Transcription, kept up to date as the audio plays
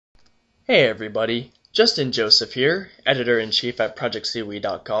Hey everybody, Justin Joseph here, Editor-in-Chief at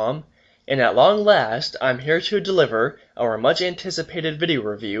ProjectCOE.com, and at long last, I'm here to deliver our much-anticipated video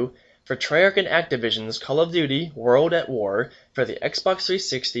review for Treyarch and Activision's Call of Duty World at War for the Xbox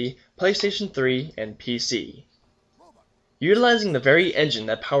 360, PlayStation 3, and PC. Utilizing the very engine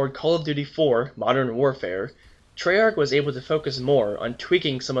that powered Call of Duty 4 Modern Warfare, Treyarch was able to focus more on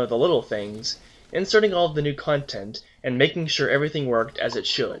tweaking some of the little things, inserting all of the new content, and making sure everything worked as it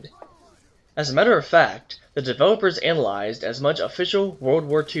should. As a matter of fact, the developers analyzed as much official World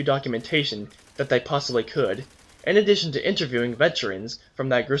War II documentation that they possibly could, in addition to interviewing veterans from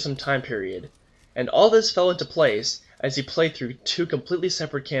that gruesome time period, and all this fell into place as you play through two completely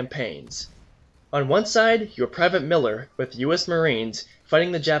separate campaigns. On one side, you're Private Miller with US Marines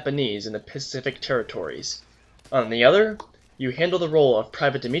fighting the Japanese in the Pacific territories. On the other, you handle the role of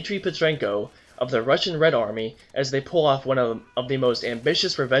Private Dmitry Petrenko of the Russian Red Army as they pull off one of the most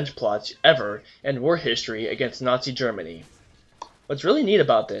ambitious revenge plots ever in war history against Nazi Germany. What's really neat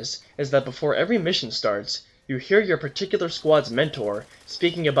about this is that before every mission starts, you hear your particular squad's mentor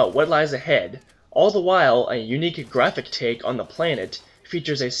speaking about what lies ahead, all the while a unique graphic take on the planet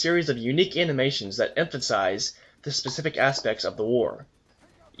features a series of unique animations that emphasize the specific aspects of the war.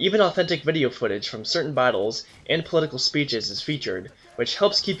 Even authentic video footage from certain battles and political speeches is featured, which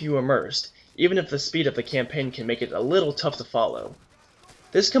helps keep you immersed, even if the speed of the campaign can make it a little tough to follow.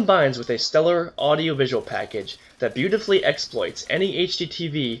 This combines with a stellar audio-visual package that beautifully exploits any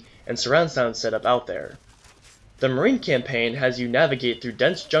HDTV and surround sound setup out there. The Marine campaign has you navigate through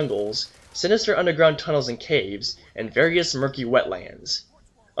dense jungles, sinister underground tunnels and caves, and various murky wetlands.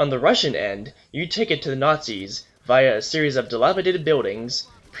 On the Russian end, you take it to the Nazis via a series of dilapidated buildings,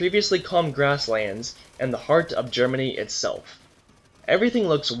 previously calm grasslands, and the heart of Germany itself. Everything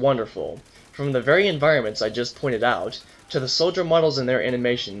looks wonderful, from the very environments I just pointed out, to the soldier models and their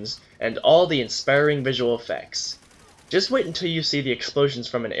animations, and all the inspiring visual effects. Just wait until you see the explosions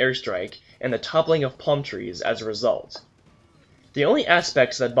from an airstrike and the toppling of palm trees as a result. The only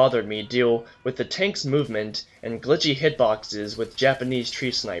aspects that bothered me deal with the tank's movement and glitchy hitboxes with Japanese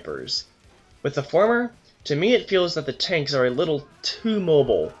tree snipers. With the former, to me it feels that the tanks are a little too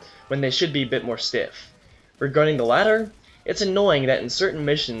mobile when they should be a bit more stiff. Regarding the latter, it's annoying that in certain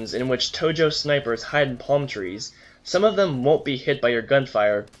missions in which Tojo snipers hide in palm trees, some of them won't be hit by your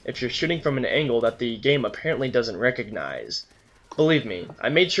gunfire if you're shooting from an angle that the game apparently doesn't recognize. Believe me, I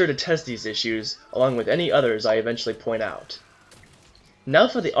made sure to test these issues, along with any others I eventually point out. Now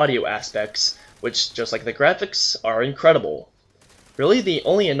for the audio aspects, which, just like the graphics, are incredible. Really, the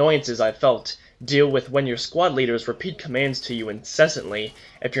only annoyances I felt deal with when your squad leaders repeat commands to you incessantly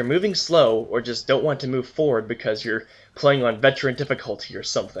if you're moving slow or just don't want to move forward because you're playing on veteran difficulty or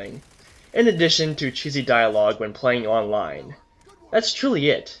something, in addition to cheesy dialogue when playing online. That's truly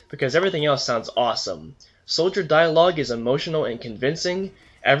it, because everything else sounds awesome. Soldier dialogue is emotional and convincing,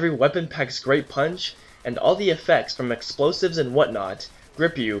 every weapon packs great punch, and all the effects from explosives and whatnot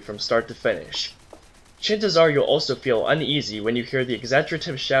grip you from start to finish. Chances are you'll also feel uneasy when you hear the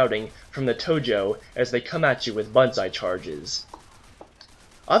exaggerative shouting from the Tojo as they come at you with banzai charges.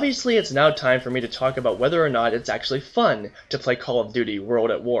 Obviously, it's now time for me to talk about whether or not it's actually fun to play Call of Duty World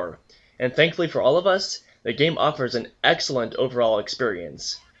at War, and thankfully for all of us, the game offers an excellent overall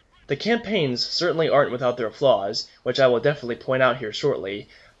experience. The campaigns certainly aren't without their flaws, which I will definitely point out here shortly,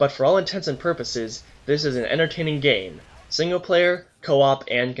 but for all intents and purposes, this is an entertaining game, single player, co-op,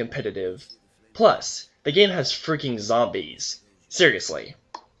 and competitive. Plus, the game has freaking zombies. Seriously.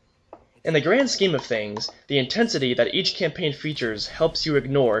 In the grand scheme of things, the intensity that each campaign features helps you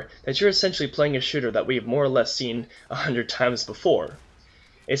ignore that you're essentially playing a shooter that we've more or less seen 100 times before.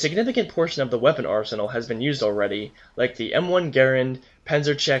 A significant portion of the weapon arsenal has been used already, like the M1 Garand,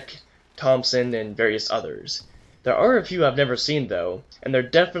 Panzercheck, Thompson, and various others. There are a few I've never seen though, and they're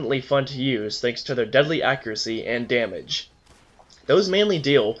definitely fun to use thanks to their deadly accuracy and damage. Those mainly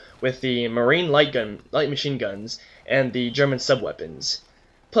deal with the Marine light machine guns and the German subweapons.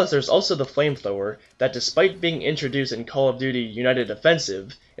 Plus, there's also the flamethrower that, despite being introduced in Call of Duty United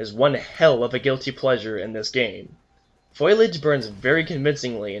Offensive, is one hell of a guilty pleasure in this game. Foliage burns very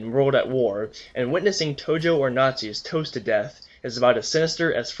convincingly in World at War, and witnessing Tojo or Nazis toast to death is about as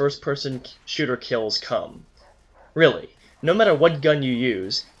sinister as first-person shooter kills come. Really, no matter what gun you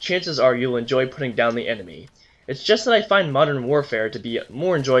use, chances are you'll enjoy putting down the enemy. It's just that I find Modern Warfare to be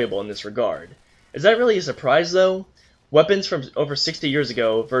more enjoyable in this regard. Is that really a surprise, though? Weapons from over 60 years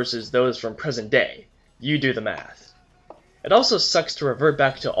ago versus those from present day. You do the math. It also sucks to revert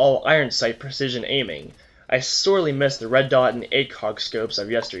back to all iron sight precision aiming. I sorely miss the red dot and 8-cog scopes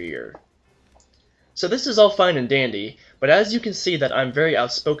of yesteryear. So this is all fine and dandy, but as you can see that I'm very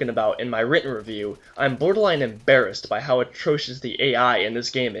outspoken about in my written review, I'm borderline embarrassed by how atrocious the AI in this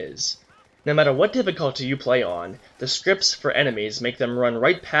game is. No matter what difficulty you play on, the scripts for enemies make them run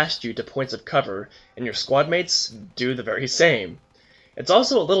right past you to points of cover, and your squad mates do the very same. It's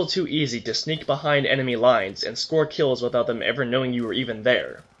also a little too easy to sneak behind enemy lines and score kills without them ever knowing you were even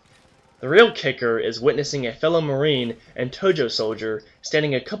there. The real kicker is witnessing a fellow Marine and Tojo soldier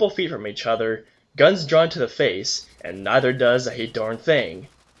standing a couple feet from each other, guns drawn to the face, and neither does a darn thing.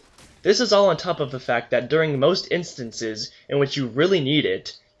 This is all on top of the fact that during most instances in which you really need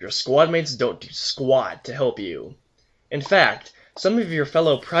it, your squad mates don't do squat to help you. In fact, some of your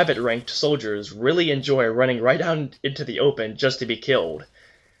fellow private-ranked soldiers really enjoy running right out into the open just to be killed.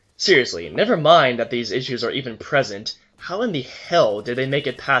 Seriously, never mind that these issues are even present, how in the hell did they make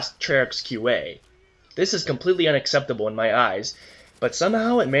it past Treyarch's QA? This is completely unacceptable in my eyes, but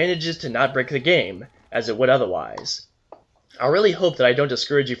somehow it manages to not break the game, as it would otherwise. I really hope that I don't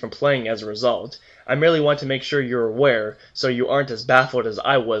discourage you from playing as a result. I merely want to make sure you're aware, so you aren't as baffled as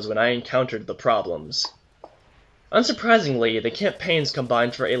I was when I encountered the problems. Unsurprisingly, the campaigns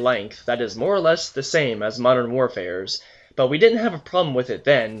combined for a length that is more or less the same as Modern Warfare's, but we didn't have a problem with it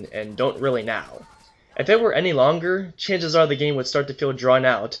then, and don't really now. If it were any longer, chances are the game would start to feel drawn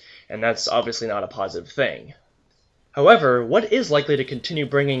out, and that's obviously not a positive thing. However, what is likely to continue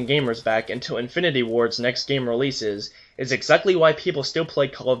bringing gamers back until Infinity Ward's next game releases is exactly why people still play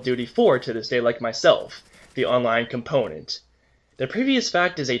Call of Duty 4 to this day like myself, the online component. The previous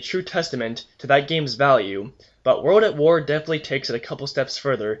fact is a true testament to that game's value, but World at War definitely takes it a couple steps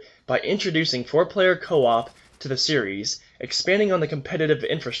further by introducing 4-player co-op to the series, expanding on the competitive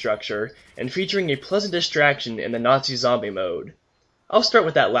infrastructure, and featuring a pleasant distraction in the Nazi zombie mode. I'll start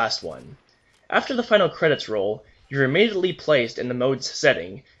with that last one. After the final credits roll, you're immediately placed in the mode's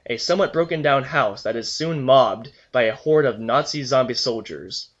setting, a somewhat broken down house that is soon mobbed by a horde of Nazi zombie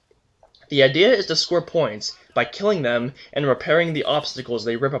soldiers. The idea is to score points by killing them and repairing the obstacles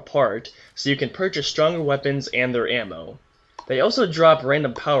they rip apart so you can purchase stronger weapons and their ammo. They also drop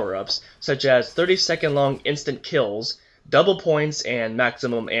random power-ups such as 30-second long instant kills, double points, and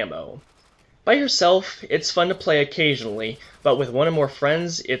maximum ammo. By yourself, it's fun to play occasionally, but with one or more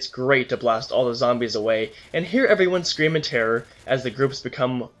friends, it's great to blast all the zombies away and hear everyone scream in terror as the groups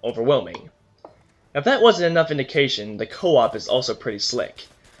become overwhelming. If that wasn't enough indication, the co-op is also pretty slick.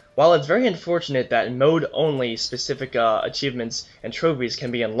 While it's very unfortunate that mode-only specific achievements and trophies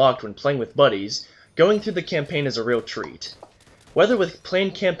can be unlocked when playing with buddies, going through the campaign is a real treat. Whether with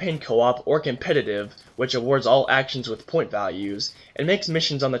plain campaign co-op or competitive, which awards all actions with point values, it makes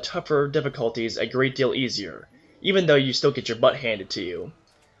missions on the tougher difficulties a great deal easier, even though you still get your butt handed to you.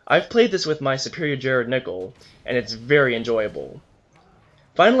 I've played this with my superior Jared Nickel, and it's very enjoyable.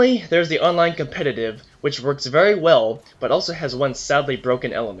 Finally, there's the online competitive, which works very well, but also has one sadly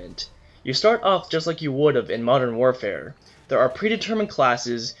broken element. You start off just like you would have in Modern Warfare. There are predetermined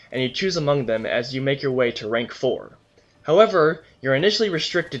classes, and you choose among them as you make your way to rank 4. However, you're initially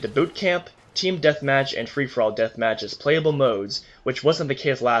restricted to boot camp, team deathmatch, and free-for-all deathmatch as playable modes, which wasn't the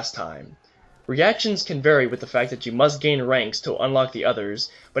case last time. Reactions can vary with the fact that you must gain ranks to unlock the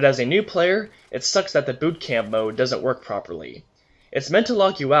others, but as a new player, it sucks that the boot camp mode doesn't work properly. It's meant to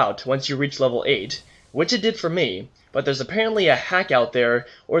lock you out once you reach level 8, which it did for me, but there's apparently a hack out there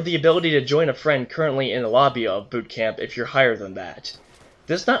or the ability to join a friend currently in the lobby of boot camp if you're higher than that.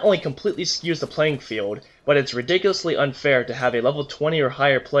 This not only completely skews the playing field, but it's ridiculously unfair to have a level 20 or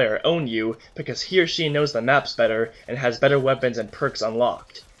higher player own you because he or she knows the maps better and has better weapons and perks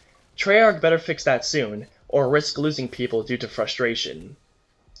unlocked. Treyarch better fix that soon, or risk losing people due to frustration.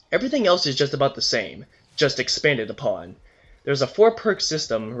 Everything else is just about the same, just expanded upon. There's a 4-perk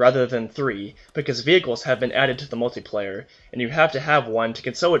system rather than 3, because vehicles have been added to the multiplayer, and you have to have one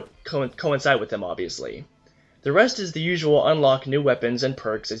to coincide with them obviously. The rest is the usual unlock new weapons and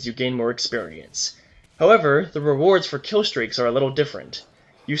perks as you gain more experience. However, the rewards for kill streaks are a little different.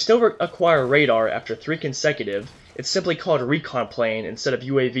 You still acquire radar after 3 consecutive, it's simply called recon plane instead of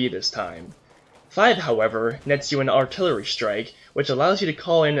UAV this time. 5, however, nets you an artillery strike, which allows you to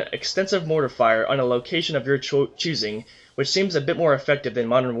call in extensive mortar fire on a location of your choosing, which seems a bit more effective than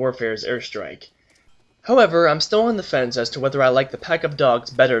Modern Warfare's airstrike. However, I'm still on the fence as to whether I like the pack of dogs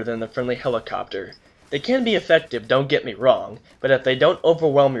better than the friendly helicopter. They can be effective, don't get me wrong, but if they don't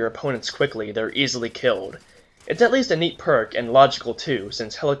overwhelm your opponents quickly, they're easily killed. It's at least a neat perk, and logical too,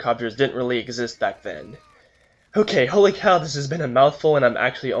 since helicopters didn't really exist back then. Okay, holy cow, this has been a mouthful and I'm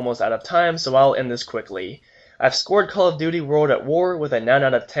actually almost out of time, so I'll end this quickly. I've scored Call of Duty World at War with a 9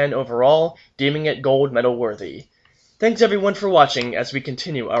 out of 10 overall, deeming it gold medal worthy. Thanks everyone for watching as we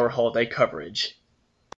continue our holiday coverage.